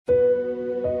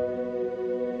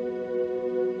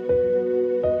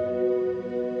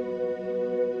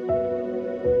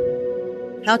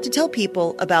How to Tell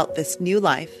People About This New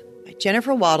Life by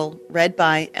Jennifer Waddle, read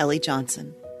by Ellie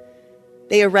Johnson.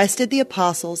 They arrested the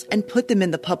apostles and put them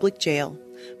in the public jail.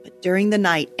 But during the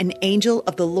night, an angel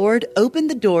of the Lord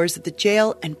opened the doors of the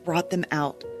jail and brought them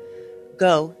out.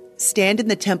 Go, stand in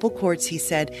the temple courts, he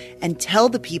said, and tell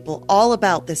the people all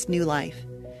about this new life.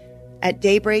 At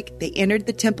daybreak, they entered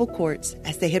the temple courts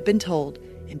as they had been told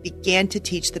and began to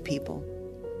teach the people.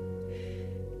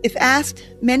 If asked,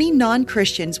 many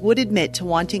non-Christians would admit to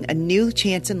wanting a new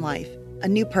chance in life, a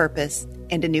new purpose,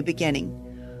 and a new beginning.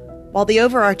 While the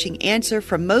overarching answer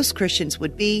from most Christians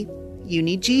would be, you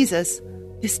need Jesus,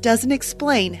 this doesn't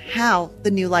explain how the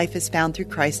new life is found through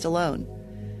Christ alone.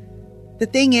 The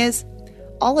thing is,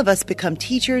 all of us become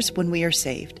teachers when we are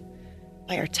saved.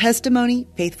 By our testimony,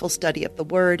 faithful study of the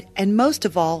Word, and most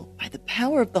of all, by the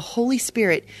power of the Holy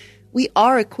Spirit, we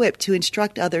are equipped to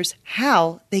instruct others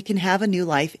how they can have a new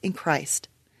life in Christ.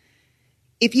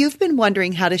 If you've been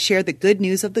wondering how to share the good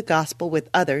news of the gospel with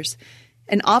others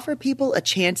and offer people a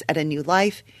chance at a new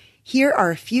life, here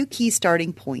are a few key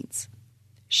starting points.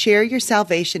 Share your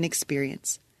salvation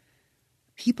experience.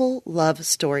 People love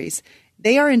stories.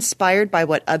 They are inspired by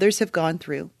what others have gone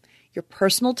through. Your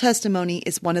personal testimony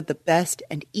is one of the best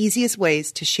and easiest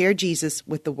ways to share Jesus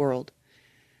with the world.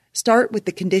 Start with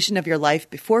the condition of your life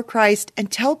before Christ and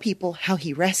tell people how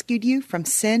He rescued you from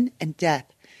sin and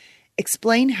death.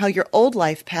 Explain how your old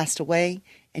life passed away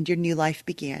and your new life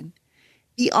began.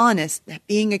 Be honest that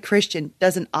being a Christian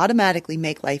doesn't automatically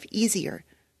make life easier,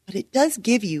 but it does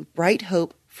give you bright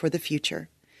hope for the future.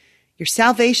 Your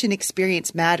salvation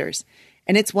experience matters,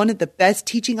 and it's one of the best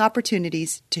teaching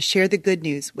opportunities to share the good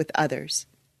news with others.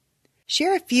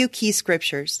 Share a few key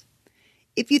scriptures.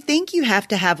 If you think you have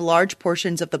to have large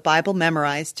portions of the Bible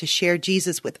memorized to share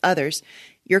Jesus with others,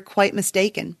 you're quite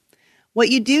mistaken. What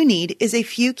you do need is a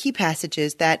few key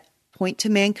passages that point to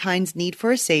mankind's need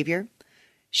for a Savior,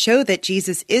 show that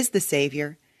Jesus is the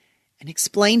Savior, and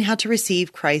explain how to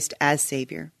receive Christ as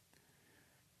Savior.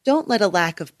 Don't let a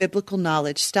lack of biblical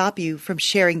knowledge stop you from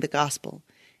sharing the gospel.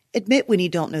 Admit when you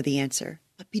don't know the answer,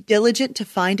 but be diligent to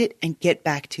find it and get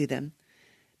back to them.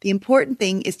 The important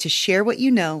thing is to share what you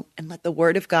know and let the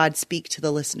Word of God speak to the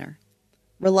listener.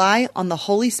 Rely on the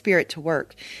Holy Spirit to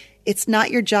work. It's not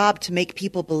your job to make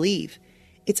people believe.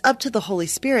 It's up to the Holy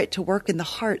Spirit to work in the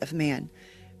heart of man.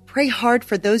 Pray hard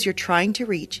for those you're trying to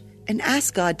reach and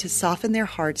ask God to soften their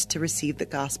hearts to receive the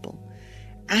gospel.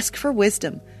 Ask for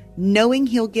wisdom, knowing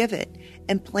He'll give it,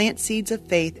 and plant seeds of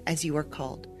faith as you are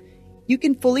called. You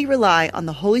can fully rely on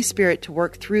the Holy Spirit to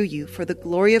work through you for the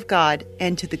glory of God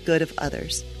and to the good of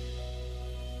others.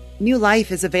 New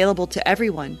life is available to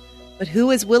everyone, but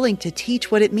who is willing to teach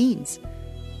what it means?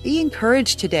 Be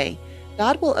encouraged today.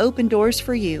 God will open doors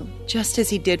for you, just as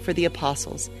He did for the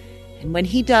apostles. And when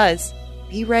He does,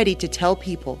 be ready to tell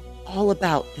people all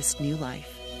about this new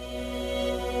life.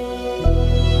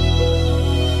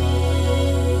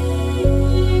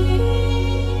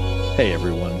 Hey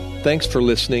everyone, thanks for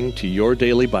listening to Your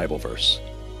Daily Bible Verse,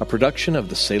 a production of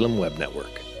the Salem Web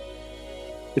Network.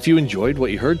 If you enjoyed what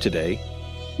you heard today,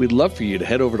 we'd love for you to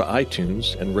head over to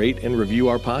iTunes and rate and review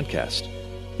our podcast.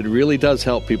 It really does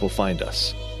help people find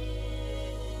us.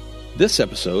 This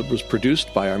episode was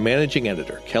produced by our managing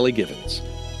editor, Kelly Givens,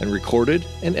 and recorded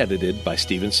and edited by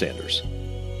Stephen Sanders.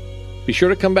 Be sure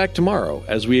to come back tomorrow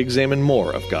as we examine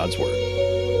more of God's Word.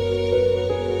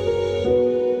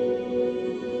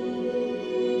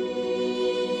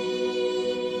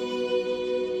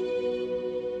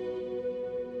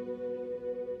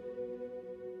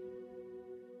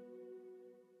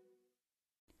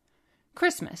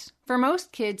 Christmas. For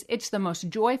most kids, it's the most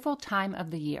joyful time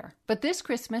of the year. But this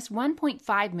Christmas,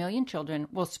 1.5 million children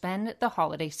will spend the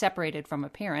holiday separated from a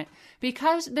parent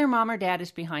because their mom or dad is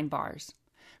behind bars.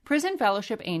 Prison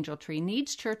Fellowship Angel Tree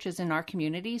needs churches in our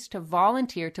communities to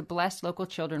volunteer to bless local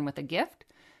children with a gift,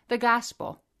 the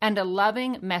gospel, and a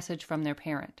loving message from their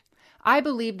parent. I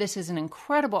believe this is an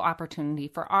incredible opportunity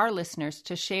for our listeners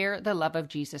to share the love of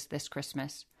Jesus this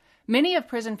Christmas. Many of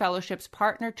Prison Fellowship's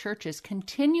partner churches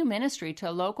continue ministry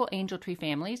to local Angel Tree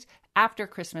families after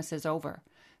Christmas is over.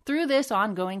 Through this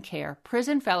ongoing care,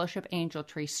 Prison Fellowship Angel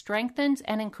Tree strengthens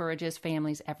and encourages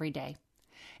families every day.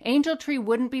 Angel Tree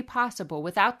wouldn't be possible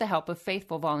without the help of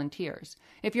faithful volunteers.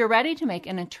 If you're ready to make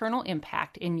an eternal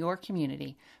impact in your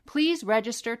community, please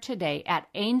register today at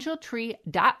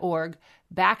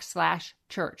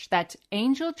angeltree.org/church. That's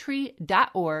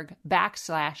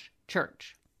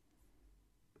angeltree.org/church.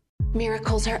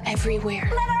 Miracles are everywhere.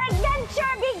 Let our adventure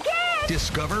begin!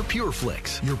 Discover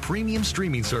PureFlix, your premium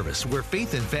streaming service where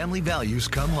faith and family values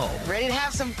come home. Ready to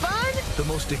have some fun? The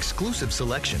most exclusive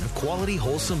selection of quality,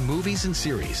 wholesome movies and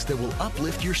series that will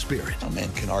uplift your spirit. A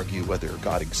man can argue whether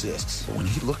God exists, but when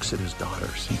he looks at his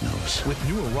daughters, he knows. With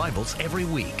new arrivals every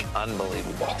week.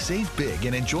 Unbelievable. Save big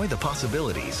and enjoy the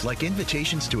possibilities, like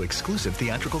invitations to exclusive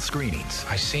theatrical screenings.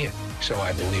 I see it, so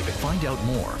I believe it. Find out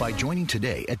more by joining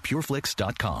today at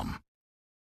pureflix.com.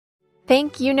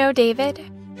 Think you know David?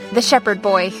 The shepherd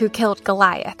boy who killed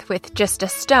Goliath with just a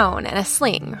stone and a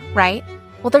sling, right?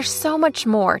 Well, there's so much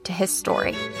more to his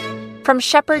story. From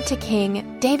shepherd to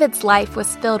king, David's life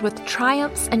was filled with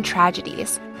triumphs and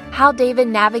tragedies. How David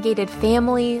navigated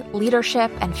family,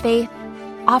 leadership, and faith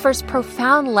offers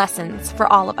profound lessons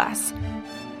for all of us.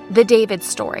 The David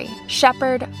Story,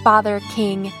 Shepherd, Father,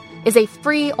 King, is a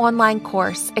free online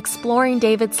course exploring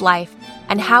David's life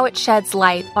and how it sheds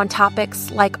light on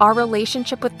topics like our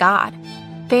relationship with God,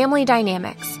 family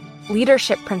dynamics,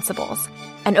 leadership principles,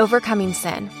 and overcoming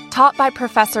sin. Taught by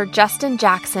Professor Justin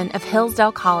Jackson of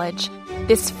Hillsdale College,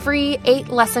 this free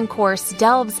 8-lesson course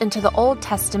delves into the Old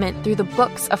Testament through the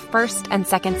books of 1st and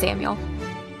 2nd Samuel.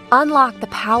 Unlock the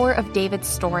power of David's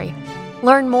story.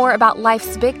 Learn more about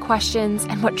life's big questions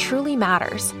and what truly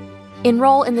matters.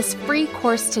 Enroll in this free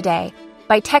course today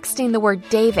by texting the word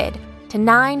David to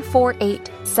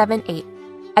 94878.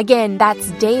 Again, that's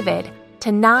David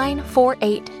to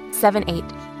 94878.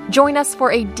 Join us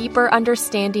for a deeper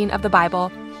understanding of the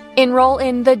Bible. Enroll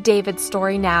in the David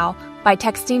Story now by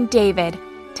texting David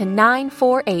to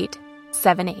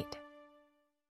 94878.